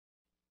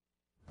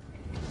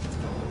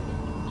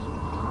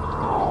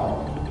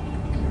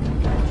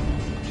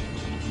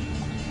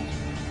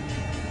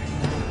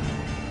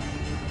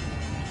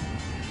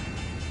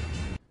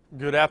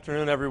Good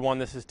afternoon, everyone.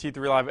 This is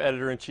T3 Live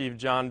Editor-in-Chief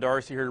John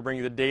Darcy here to bring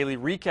you the daily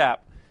recap.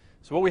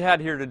 So what we had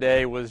here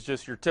today was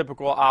just your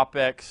typical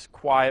OPEX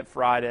quiet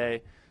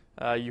Friday.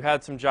 You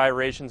had some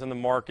gyrations in the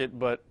market,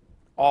 but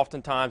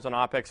oftentimes on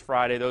OPEX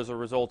Friday, those are a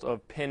result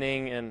of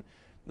pinning and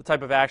the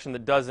type of action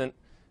that doesn't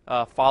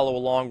follow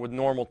along with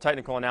normal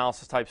technical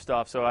analysis type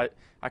stuff. So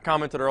I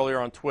commented earlier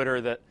on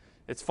Twitter that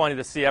it's funny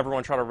to see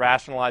everyone try to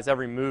rationalize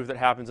every move that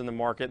happens in the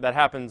market. That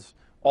happens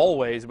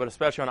always, but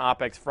especially on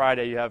OPEX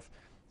Friday, you have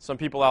some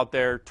people out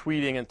there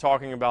tweeting and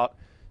talking about,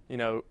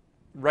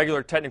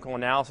 regular technical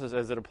analysis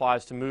as it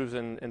applies to moves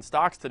in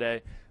stocks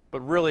today. But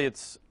really,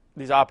 these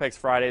OPEX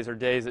Fridays are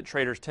days that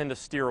traders tend to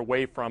steer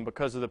away from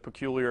because of the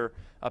peculiar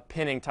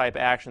pinning type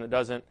action that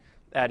doesn't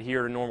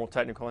adhere to normal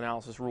technical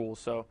analysis rules.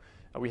 So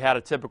we had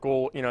a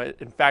typical,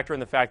 factor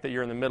in the fact that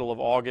you're in the middle of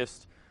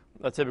August,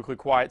 a typically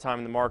quiet time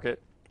in the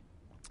market,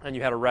 and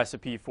you had a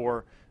recipe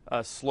for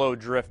a slow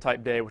drift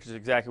type day, which is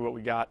exactly what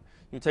we got.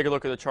 You can take a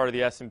look at the chart of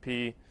the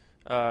S&P.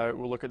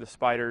 We'll look at the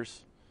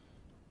spiders.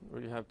 What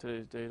do you have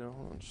today's data?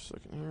 Hold on just a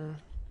second here.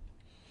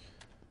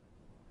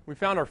 We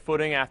found our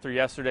footing after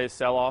yesterday's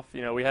sell-off.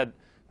 We had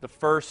the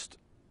first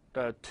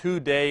 2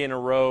 day in a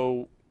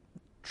row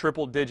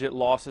triple-digit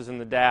losses in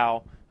the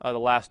Dow the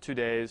last 2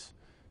 days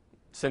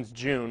since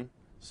June.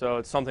 So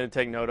it's something to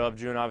take note of.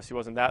 June obviously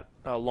wasn't that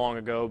long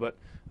ago,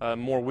 but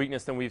more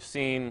weakness than we've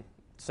seen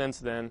since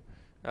then.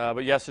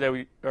 But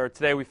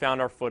today we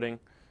found our footing.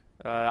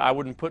 I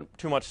wouldn't put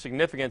too much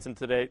significance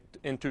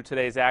into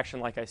today's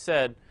action, like I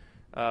said,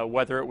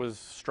 whether it was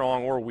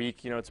strong or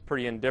weak. It's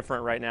pretty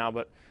indifferent right now,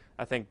 but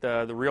I think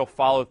the real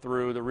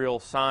follow-through, the real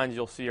signs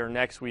you'll see are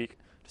next week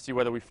to see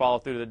whether we follow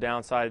through to the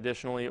downside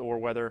additionally or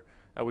whether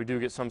we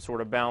do get some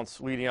sort of bounce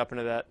leading up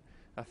into that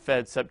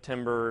Fed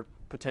September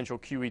potential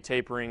QE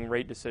tapering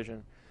rate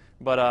decision.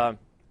 But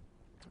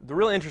the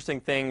really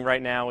interesting thing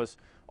right now is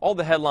all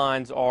the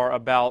headlines are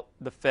about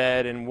the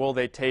Fed and will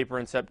they taper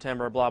in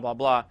September, blah, blah,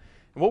 blah.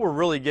 And what we're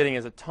really getting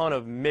is a ton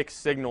of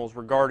mixed signals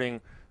regarding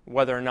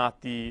whether or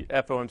not the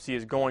FOMC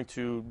is going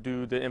to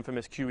do the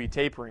infamous QE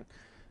tapering.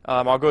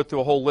 I'll go through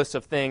a whole list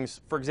of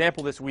things. For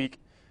example, this week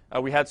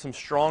we had some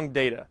strong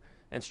data.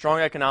 And strong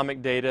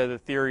economic data, the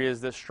theory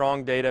is that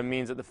strong data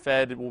means that the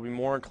Fed will be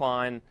more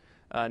inclined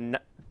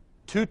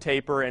to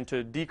taper and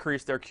to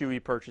decrease their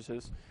QE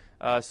purchases.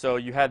 So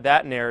you had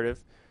that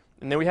narrative.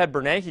 And then we had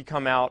Bernanke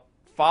come out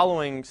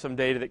following some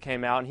data that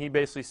came out, and he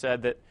basically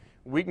said that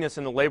weakness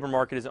in the labor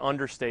market is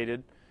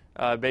understated,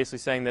 basically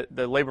saying that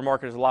the labor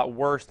market is a lot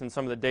worse than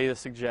some of the data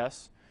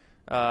suggests.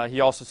 He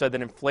also said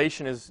that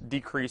inflation is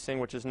decreasing,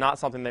 which is not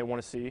something they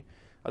want to see.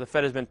 The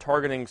Fed has been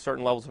targeting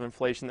certain levels of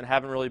inflation that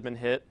haven't really been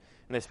hit,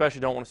 and they especially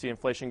don't want to see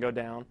inflation go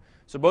down.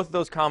 So both of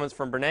those comments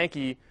from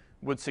Bernanke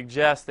would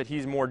suggest that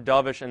he's more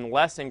dovish and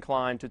less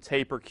inclined to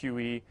taper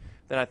QE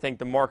than I think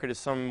the market is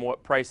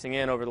somewhat pricing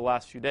in over the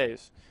last few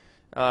days.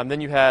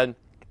 Then you had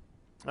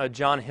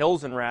John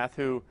Hilsenrath,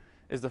 who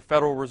is the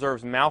Federal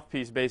Reserve's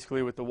mouthpiece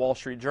basically with the Wall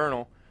Street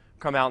Journal,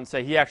 come out and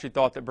say he actually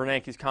thought that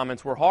Bernanke's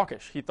comments were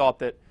hawkish. He thought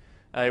that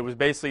it was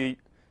basically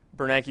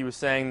Bernanke was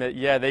saying that,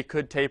 yeah, they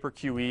could taper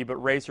QE, but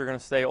rates are going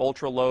to stay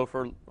ultra low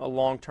for a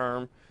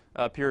long-term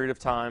period of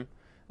time.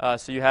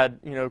 So you had,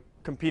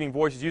 competing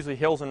voices. Usually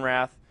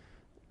Hilsenrath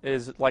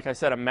is, like I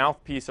said, a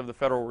mouthpiece of the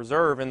Federal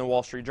Reserve in the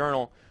Wall Street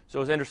Journal. So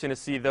it was interesting to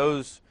see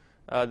those,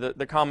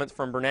 the comments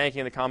from Bernanke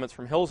and the comments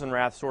from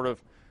Hilsenrath sort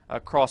of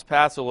cross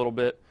paths a little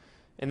bit.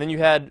 And then you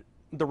had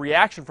the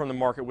reaction from the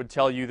market would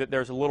tell you that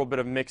there's a little bit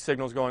of mixed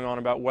signals going on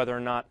about whether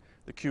or not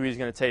the QE is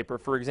going to taper.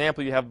 For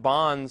example, you have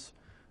bonds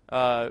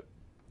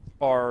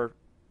are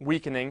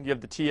weakening. You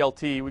have the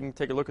TLT. We can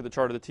take a look at the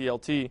chart of the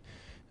TLT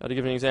to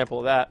give an example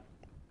of that.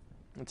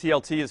 The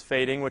TLT is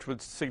fading, which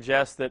would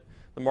suggest that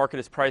the market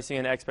is pricing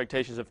in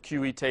expectations of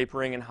QE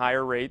tapering and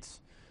higher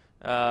rates.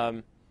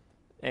 And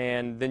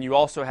then you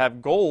also have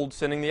gold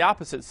sending the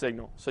opposite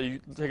signal. So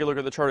you take a look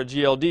at the chart of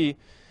GLD.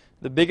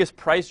 The biggest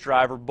price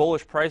driver,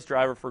 bullish price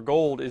driver for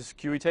gold is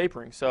QE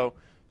tapering. So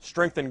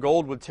strength in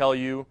gold would tell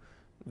you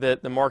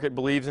that the market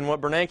believes in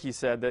what Bernanke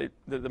said, that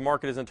the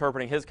market is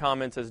interpreting his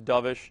comments as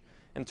dovish,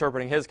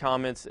 interpreting his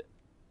comments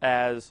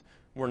as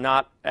we're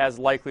not as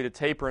likely to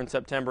taper in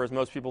September as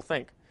most people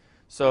think.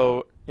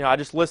 So, I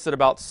just listed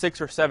about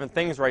 6 or 7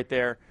 things right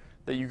there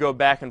that you go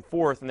back and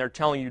forth, and they're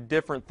telling you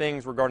different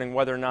things regarding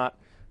whether or not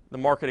the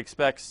market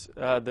expects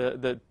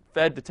the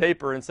Fed to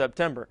taper in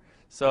September.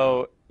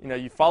 So,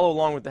 you follow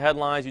along with the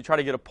headlines, you try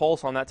to get a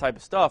pulse on that type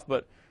of stuff,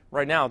 but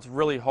right now it's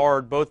really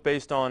hard, both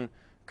based on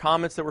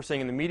comments that we're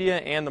seeing in the media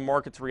and the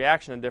market's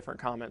reaction to different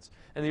comments.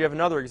 And then you have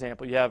another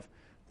example. You have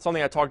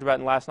something I talked about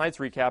in last night's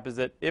recap is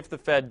that if the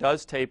Fed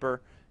does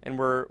taper and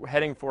we're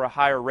heading for a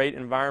higher rate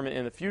environment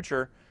in the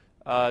future,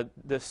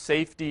 the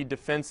safety,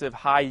 defensive,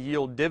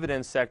 high-yield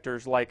dividend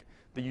sectors like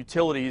the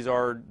utilities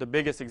are the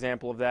biggest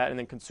example of that, and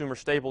then consumer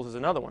staples is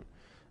another one.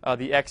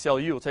 The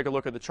XLU, we'll take a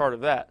look at the chart of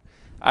that.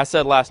 I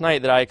said last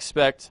night that I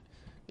expect,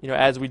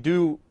 as we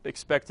do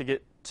expect to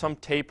get some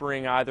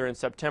tapering either in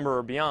September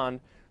or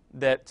beyond,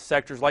 that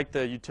sectors like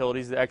the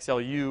utilities, the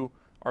XLU,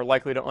 are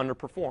likely to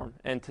underperform.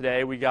 And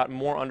today we got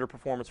more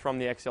underperformance from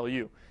the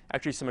XLU.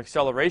 Actually, some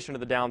acceleration to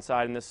the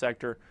downside in this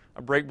sector,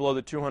 a break below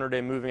the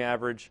 200-day moving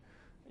average.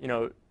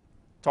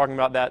 Talking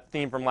about that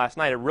theme from last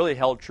night, it really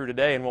held true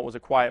today in what was a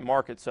quiet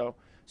market. So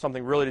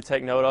something really to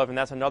take note of, and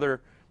that's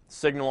another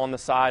signal on the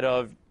side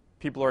of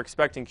people are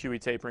expecting QE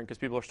tapering because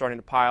people are starting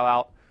to pile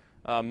out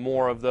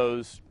more of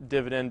those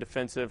dividend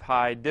defensive,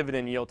 high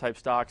dividend yield type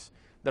stocks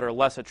that are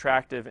less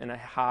attractive in a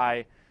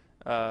high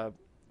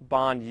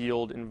bond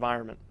yield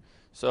environment.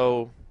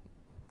 So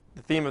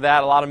the theme of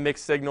that, a lot of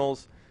mixed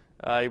signals.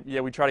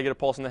 We try to get a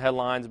pulse in the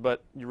headlines,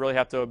 but you really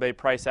have to obey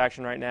price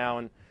action right now.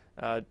 And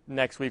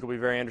next week will be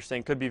very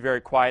interesting. Could be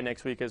very quiet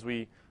next week as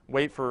we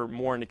wait for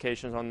more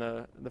indications on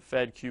the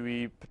Fed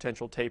QE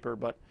potential taper,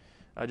 but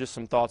just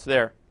some thoughts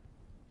there.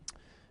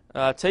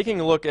 Taking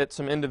a look at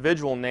some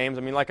individual names,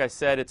 like I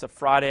said, it's a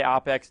Friday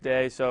OPEX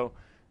day, so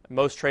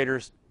most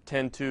traders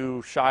tend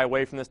to shy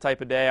away from this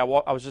type of day. I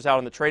was just out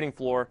on the trading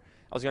floor.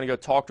 I was going to go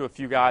talk to a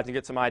few guys and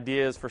get some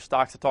ideas for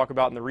stocks to talk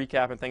about in the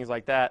recap and things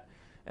like that.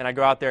 And I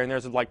go out there and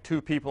there's like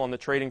two people on the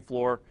trading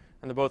floor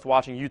and they're both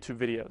watching YouTube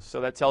videos. So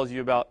that tells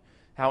you about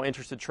how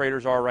interested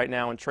traders are right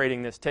now in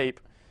trading this tape.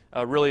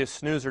 Really a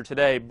snoozer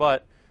today,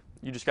 but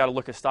you just got to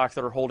look at stocks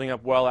that are holding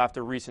up well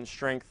after recent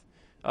strength.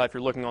 If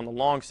you're looking on the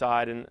long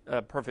side, and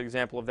a perfect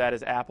example of that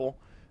is Apple.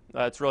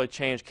 It's really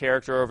changed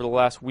character over the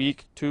last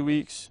week, 2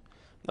 weeks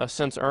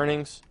since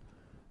earnings.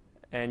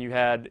 And you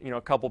had a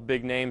couple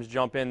big names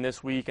jump in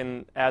this week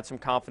and add some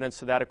confidence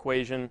to that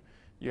equation.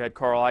 You had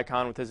Carl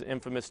Icahn with his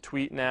infamous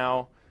tweet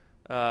now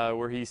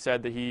where he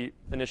said that he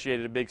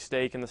initiated a big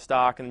stake in the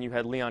stock. And then you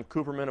had Leon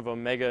Cooperman of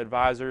Omega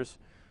Advisors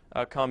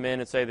come in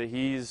and say that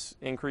he's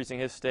increasing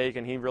his stake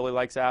and he really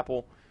likes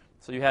Apple.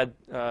 So you had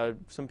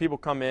some people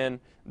come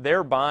in.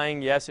 They're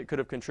buying. Yes, it could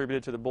have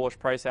contributed to the bullish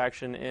price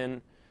action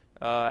in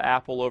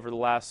Apple over the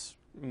last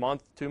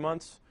month, 2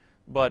 months.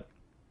 But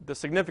the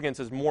significance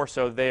is more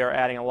so they are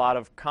adding a lot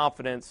of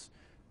confidence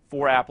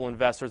for Apple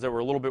investors that were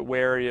a little bit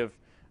wary of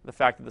the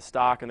fact that the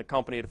stock and the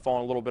company had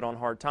fallen a little bit on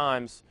hard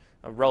times,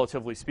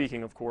 relatively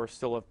speaking, of course,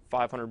 still a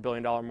 $500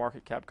 billion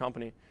market cap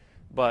company.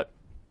 But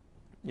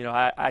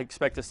I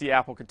expect to see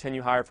Apple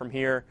continue higher from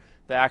here.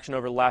 The action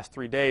over the last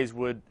 3 days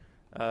would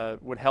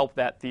help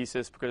that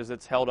thesis because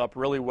it's held up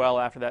really well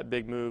after that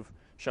big move,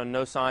 shown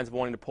no signs of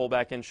wanting to pull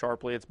back in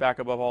sharply. It's back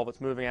above all of its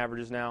moving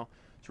averages now.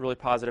 It's really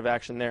positive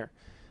action there.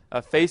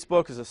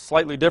 Facebook is a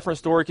slightly different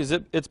story because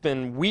it's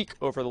been weak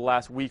over the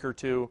last week or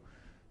two,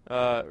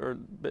 or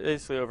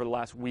basically over the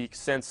last week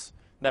since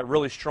that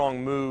really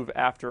strong move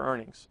after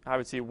earnings. I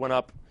would say it went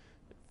up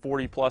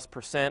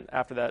 40+%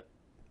 after that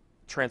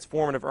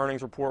transformative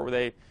earnings report where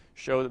they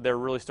show that they're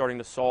really starting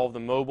to solve the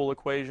mobile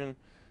equation.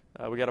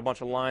 We got a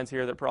bunch of lines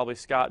here that probably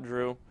Scott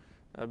drew,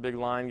 a big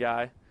line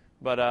guy.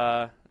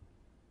 But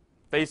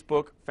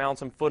Facebook found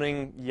some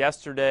footing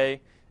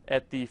yesterday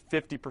at the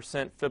 50%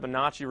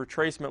 Fibonacci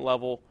retracement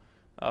level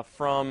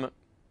from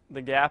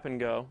the gap and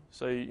go.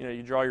 So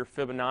you draw your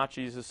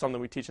Fibonacci's. This is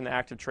something we teach in the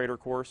Active Trader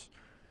course.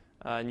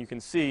 And you can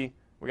see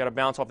we got to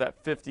bounce off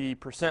that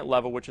 50%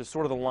 level, which is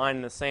sort of the line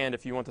in the sand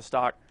if you want the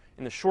stock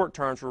in the short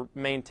term to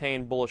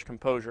maintain bullish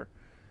composure.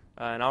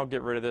 And I'll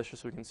get rid of this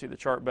just so we can see the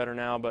chart better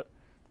now. But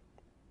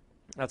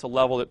that's a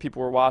level that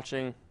people were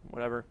watching.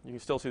 Whatever. You can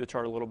still see the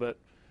chart a little bit.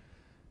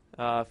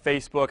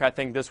 Facebook, I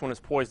think this one is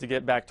poised to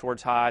get back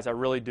towards highs. I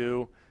really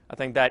do. I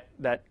think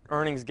that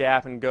earnings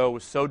gap and go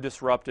was so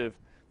disruptive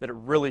that it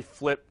really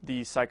flipped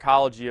the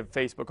psychology of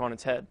Facebook on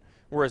its head.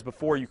 Whereas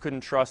before you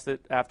couldn't trust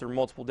it after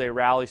multiple day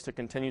rallies to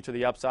continue to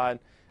the upside,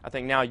 I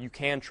think now you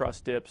can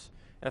trust dips.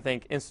 And I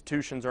think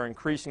institutions are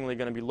increasingly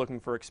going to be looking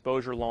for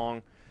exposure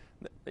long.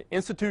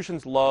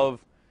 Institutions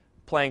love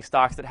playing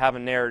stocks that have a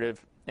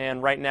narrative,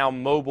 and right now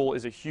mobile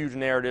is a huge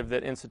narrative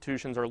that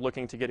institutions are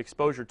looking to get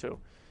exposure to.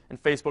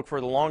 And Facebook for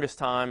the longest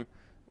time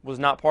was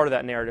not part of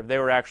that narrative. They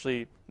were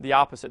actually the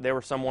opposite. They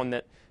were someone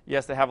that,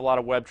 yes, they have a lot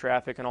of web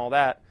traffic and all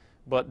that,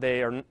 but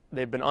they've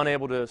been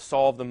unable to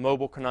solve the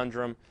mobile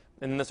conundrum.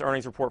 And this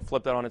earnings report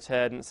flipped that on its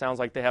head, and it sounds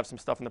like they have some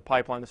stuff in the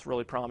pipeline that's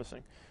really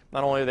promising.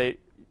 Not only are they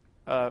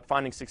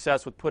finding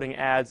success with putting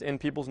ads in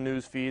people's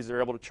news feeds,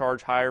 they're able to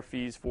charge higher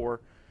fees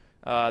for.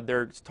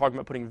 They're talking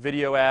about putting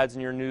video ads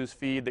in your news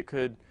feed that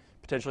could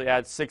potentially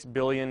add $6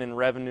 billion in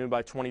revenue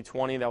by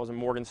 2020. That was a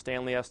Morgan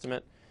Stanley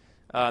estimate.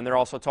 And they're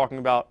also talking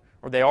about,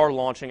 or they are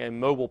launching a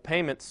mobile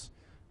payments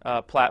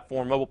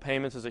platform. Mobile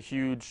payments is a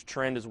huge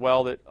trend as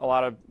well that a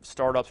lot of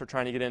startups are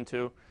trying to get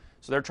into.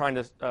 So they're trying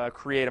to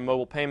create a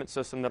mobile payment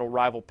system that will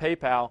rival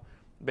PayPal.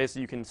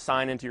 Basically, you can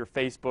sign into your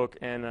Facebook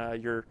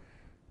and your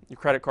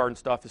credit card and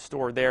stuff is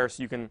stored there,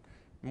 so you can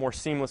more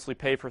seamlessly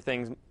pay for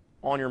things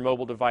on your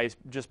mobile device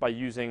just by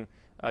using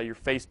your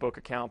Facebook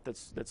account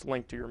that's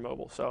linked to your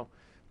mobile. So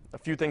a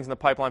few things in the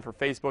pipeline for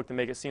Facebook to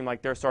make it seem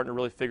like they're starting to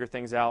really figure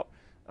things out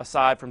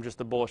aside from just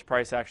the bullish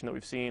price action that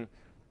we've seen.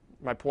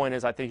 My point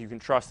is I think you can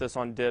trust this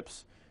on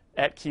dips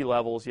at key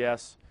levels,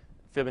 yes.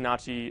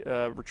 Fibonacci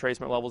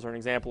retracement levels are an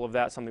example of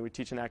that, something we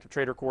teach in the Active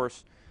Trader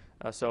course.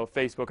 So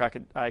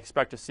Facebook, I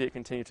expect to see it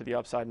continue to the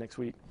upside next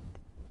week.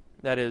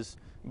 That is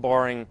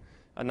barring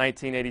a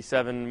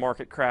 1987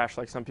 market crash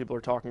like some people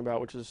are talking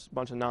about, which is a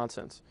bunch of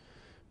nonsense.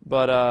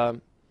 But a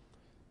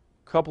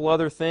couple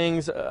other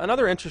things.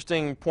 Another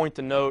interesting point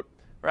to note,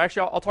 or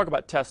actually I'll talk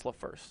about Tesla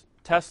first.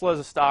 Tesla is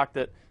a stock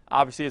that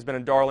obviously has been a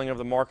darling of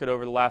the market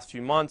over the last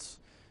few months.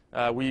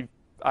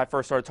 I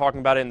first started talking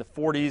about it in the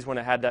 40s when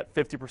it had that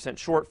 50%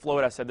 short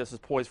float. I said this is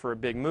poised for a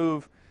big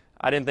move.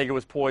 I didn't think it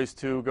was poised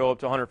to go up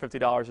to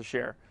 $150 a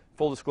share.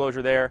 Full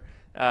disclosure there.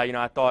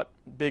 I thought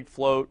big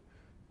float,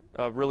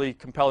 a really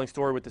compelling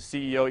story with the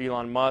CEO,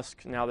 Elon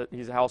Musk, now that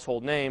he's a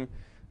household name.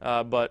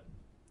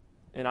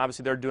 And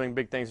obviously they're doing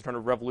big things in terms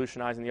of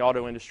revolutionizing the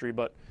auto industry.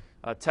 But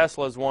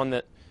Tesla is one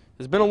that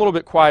has been a little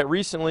bit quiet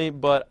recently,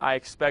 but I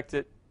expect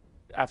it,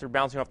 after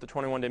bouncing off the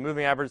 21-day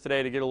moving average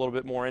today, to get a little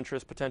bit more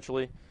interest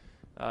potentially.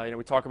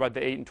 We talk about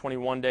the 8 and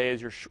 21 day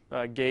as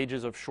your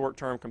gauges of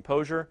short-term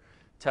composure.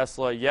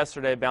 Tesla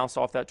yesterday bounced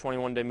off that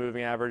 21-day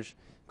moving average,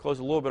 closed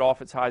a little bit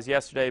off its highs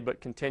yesterday, but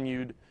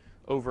continued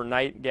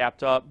overnight,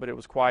 gapped up, but it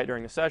was quiet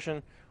during the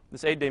session.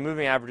 This 8-day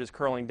moving average is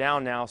curling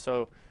down now,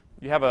 so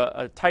you have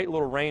a tight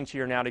little range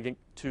here now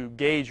to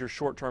gauge your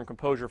short-term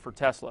composure for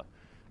Tesla.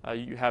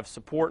 You have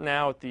support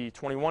now at the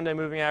 21-day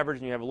moving average,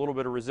 and you have a little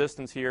bit of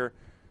resistance here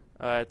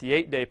at the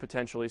 8-day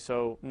potentially,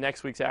 so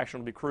next week's action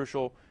will be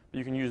crucial.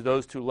 You can use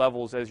those two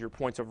levels as your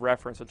points of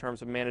reference in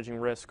terms of managing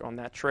risk on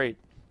that trade.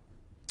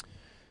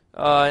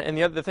 And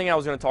the thing I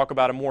was going to talk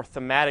about, a more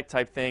thematic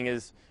type thing,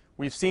 is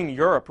we've seen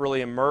Europe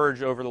really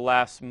emerge over the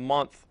last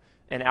month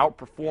and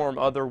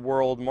outperform other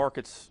world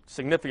markets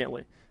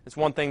significantly. It's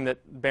one thing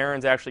that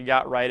Barron's actually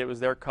got right. It was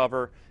their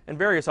cover, and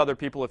various other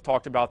people have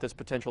talked about this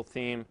potential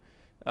theme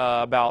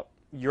about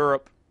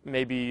Europe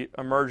maybe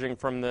emerging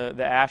from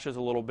the ashes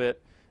a little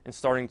bit and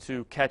starting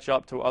to catch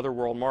up to other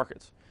world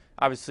markets.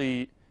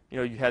 Obviously,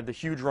 you had the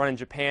huge run in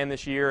Japan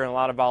this year and a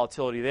lot of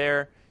volatility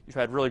there. You've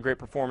had really great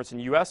performance in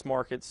U.S.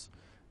 markets,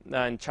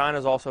 and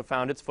China's also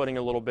found its footing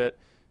a little bit.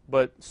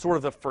 But sort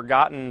of the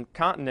forgotten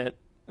continent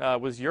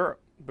was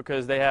Europe,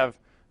 because they have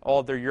all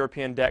of their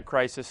European debt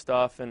crisis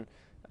stuff and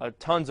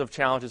tons of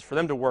challenges for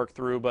them to work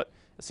through. But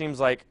it seems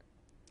like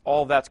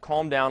all of that's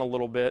calmed down a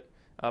little bit.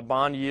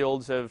 Bond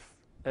yields have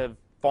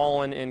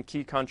fallen in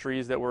key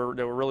countries that were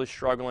really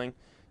struggling.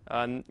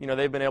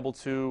 They've been able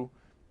to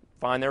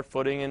find their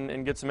footing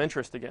and get some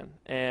interest again.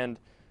 And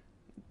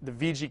the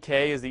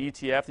VGK is the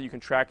ETF that you can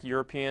track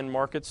European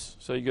markets.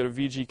 So you go to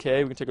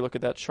VGK, we can take a look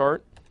at that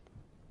chart.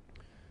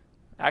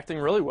 Acting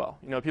really well.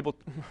 People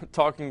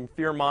talking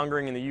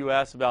fear-mongering in the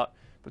U.S. about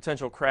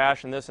potential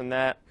crash and this and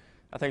that.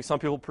 I think some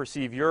people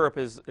perceive Europe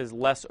as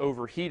less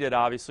overheated,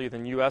 obviously,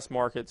 than U.S.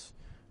 markets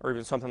or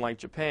even something like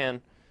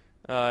Japan.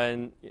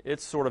 And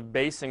it's sort of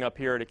basing up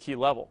here at a key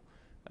level.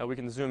 We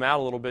can zoom out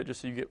a little bit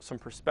just so you get some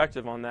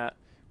perspective on that.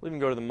 We'll even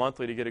go to the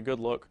monthly to get a good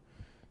look.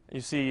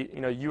 You see,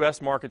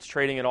 U.S. markets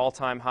trading at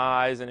all-time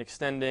highs and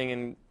extending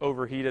and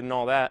overheated and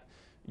all that.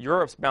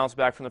 Europe's bounce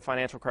back from the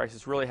financial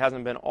crisis really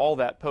hasn't been all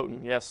that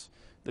potent. Yes,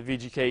 the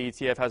VGK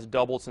ETF has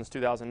doubled since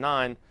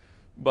 2009,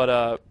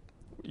 but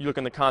you look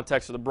in the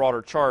context of the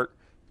broader chart,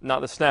 not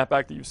the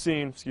snapback that you've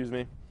seen,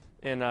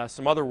 in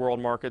some other world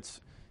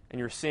markets, and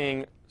you're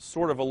seeing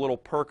sort of a little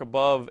perk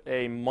above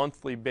a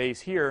monthly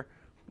base here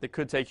that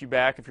could take you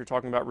back, if you're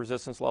talking about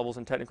resistance levels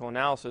and technical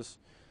analysis,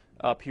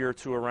 up here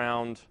to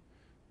around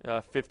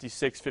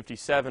 56,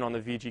 57 on the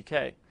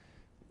VGK.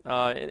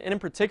 And in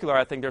particular,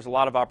 I think there's a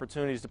lot of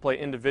opportunities to play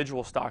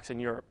individual stocks in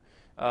Europe.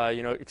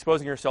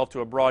 Exposing yourself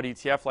to a broad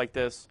ETF like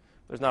this,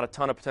 there's not a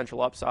ton of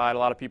potential upside. A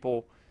lot of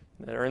people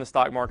that are in the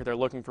stock market, they're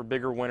looking for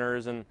bigger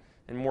winners and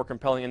more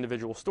compelling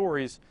individual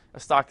stories. A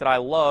stock that I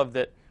love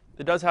that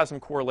it does have some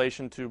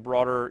correlation to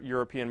broader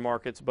European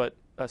markets, but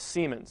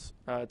Siemens.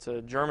 It's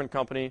a German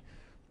company.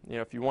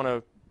 If you want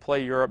to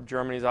play Europe,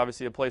 Germany is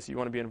obviously a place that you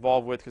want to be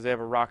involved with because they have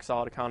a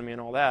rock-solid economy and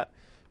all that.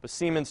 But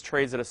Siemens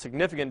trades at a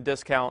significant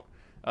discount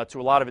to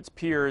a lot of its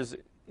peers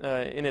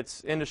in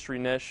its industry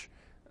niche,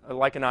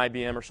 like an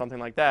IBM or something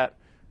like that.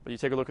 But you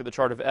take a look at the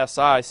chart of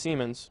SI,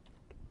 Siemens,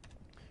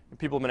 and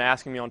people have been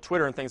asking me on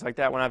Twitter and things like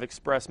that when I've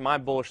expressed my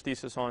bullish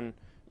thesis on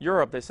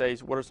Europe. They say,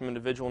 what are some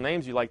individual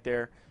names you like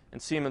there?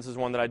 And Siemens is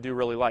one that I do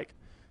really like.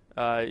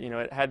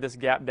 It had this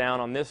gap down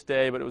on this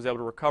day, but it was able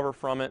to recover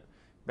from it,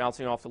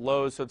 bouncing off the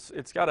lows. So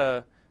it's got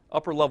a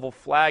upper level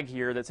flag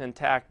here that's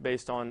intact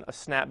based on a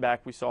snapback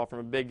we saw from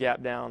a big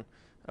gap down.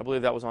 I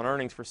believe that was on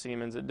earnings for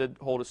Siemens. It did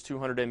hold its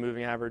 200-day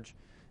moving average.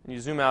 And you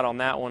zoom out on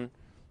that one,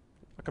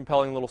 a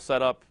compelling little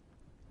setup.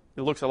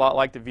 It looks a lot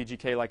like the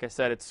VGK. Like I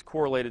said, it's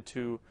correlated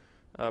to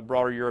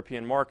broader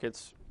European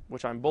markets,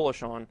 which I'm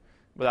bullish on.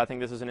 But I think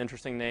this is an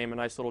interesting name, a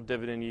nice little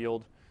dividend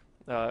yield,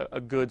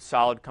 a good,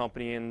 solid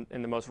company in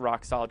the most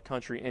rock-solid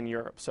country in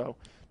Europe. So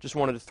just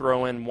wanted to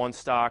throw in one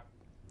stock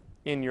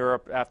in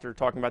Europe after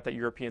talking about that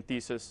European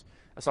thesis,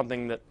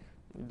 something that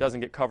doesn't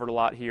get covered a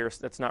lot here.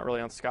 That's not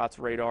really on Scott's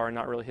radar and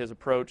not really his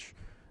approach.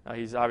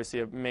 He's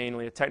obviously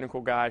mainly a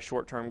technical guy,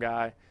 short-term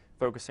guy,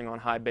 focusing on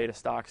high beta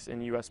stocks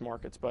in U.S.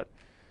 markets. But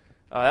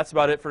that's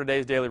about it for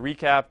today's daily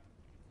recap.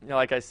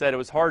 Like I said, it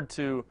was hard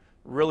to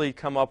really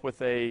come up with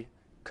a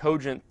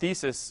cogent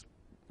thesis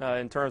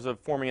in terms of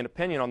forming an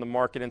opinion on the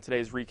market in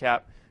today's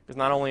recap, because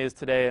not only is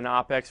today an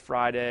OPEX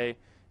Friday,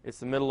 it's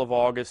the middle of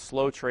August,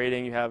 slow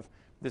trading. You have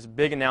this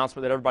big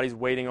announcement that everybody's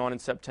waiting on in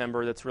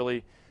September that's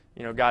really,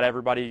 got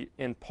everybody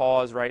in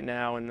pause right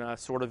now and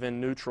sort of in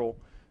neutral.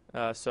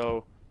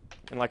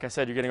 And like I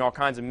said, you're getting all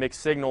kinds of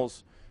mixed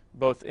signals,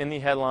 both in the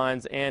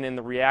headlines and in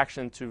the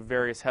reaction to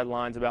various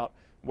headlines about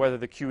whether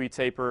the QE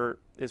taper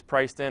is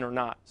priced in or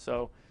not.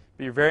 So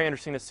it'll be very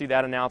interesting to see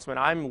that announcement.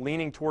 I'm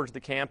leaning towards the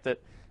camp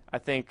that I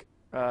think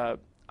I'm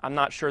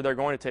not sure they're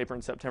going to taper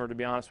in September, to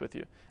be honest with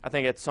you. I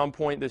think at some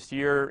point this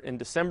year, in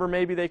December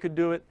maybe they could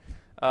do it,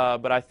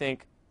 but I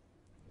think,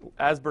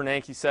 as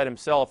Bernanke said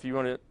himself, you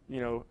want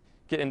to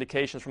get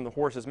indications from the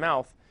horse's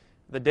mouth,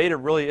 the data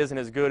really isn't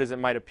as good as it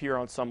might appear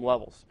on some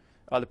levels.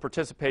 The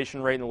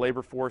participation rate in the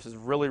labor force is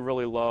really,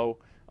 really low.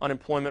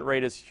 Unemployment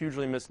rate is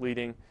hugely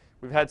misleading.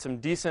 We've had some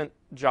decent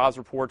jobs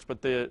reports,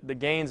 but the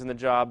gains in the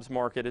jobs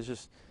market is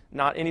just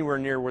not anywhere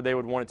near where they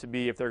would want it to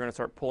be if they're going to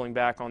start pulling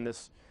back on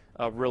this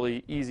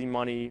really easy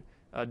money,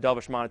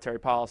 dovish monetary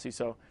policy.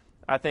 So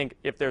I think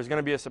if there's going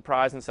to be a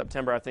surprise in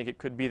September, I think it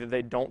could be that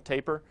they don't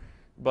taper.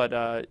 But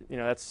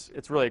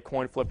it's really a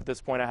coin flip at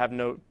this point. I have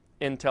no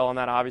intel on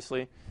that,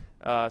 obviously.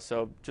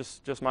 So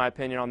just my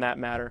opinion on that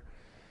matter.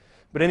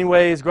 But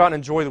anyways, go out and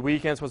enjoy the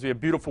weekend. It's supposed to be a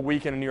beautiful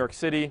weekend in New York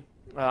City.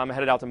 I'm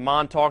headed out to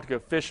Montauk to go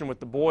fishing with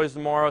the boys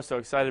tomorrow, so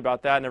excited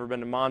about that. Never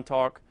been to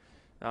Montauk.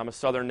 I'm a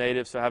southern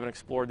native, so I haven't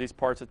explored these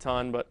parts a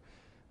ton, but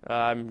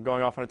I'm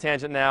going off on a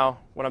tangent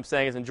now. What I'm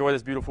saying is enjoy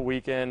this beautiful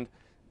weekend,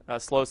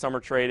 slow summer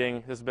trading.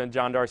 This has been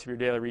John Darcy for your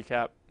daily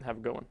recap. Have a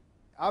good one.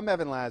 I'm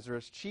Evan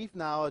Lazarus, Chief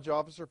Knowledge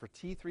Officer for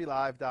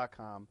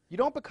T3Live.com. You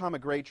don't become a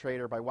great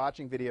trader by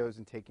watching videos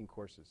and taking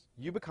courses.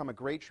 You become a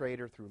great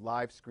trader through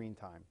live screen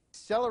time.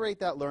 Accelerate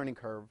that learning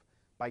curve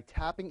by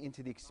tapping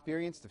into the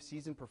experience of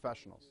seasoned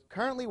professionals.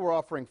 Currently, we're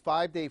offering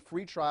 5-day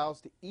free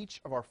trials to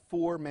each of our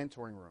 4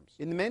 mentoring rooms.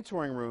 In the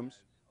mentoring rooms,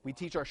 we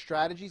teach our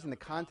strategies in the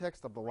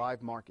context of the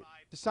live market.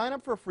 To sign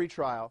up for a free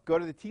trial, go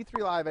to the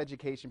T3 Live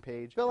education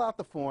page, fill out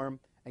the form,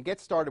 and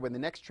get started when the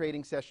next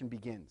trading session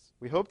begins.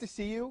 We hope to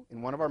see you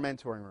in one of our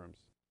mentoring rooms.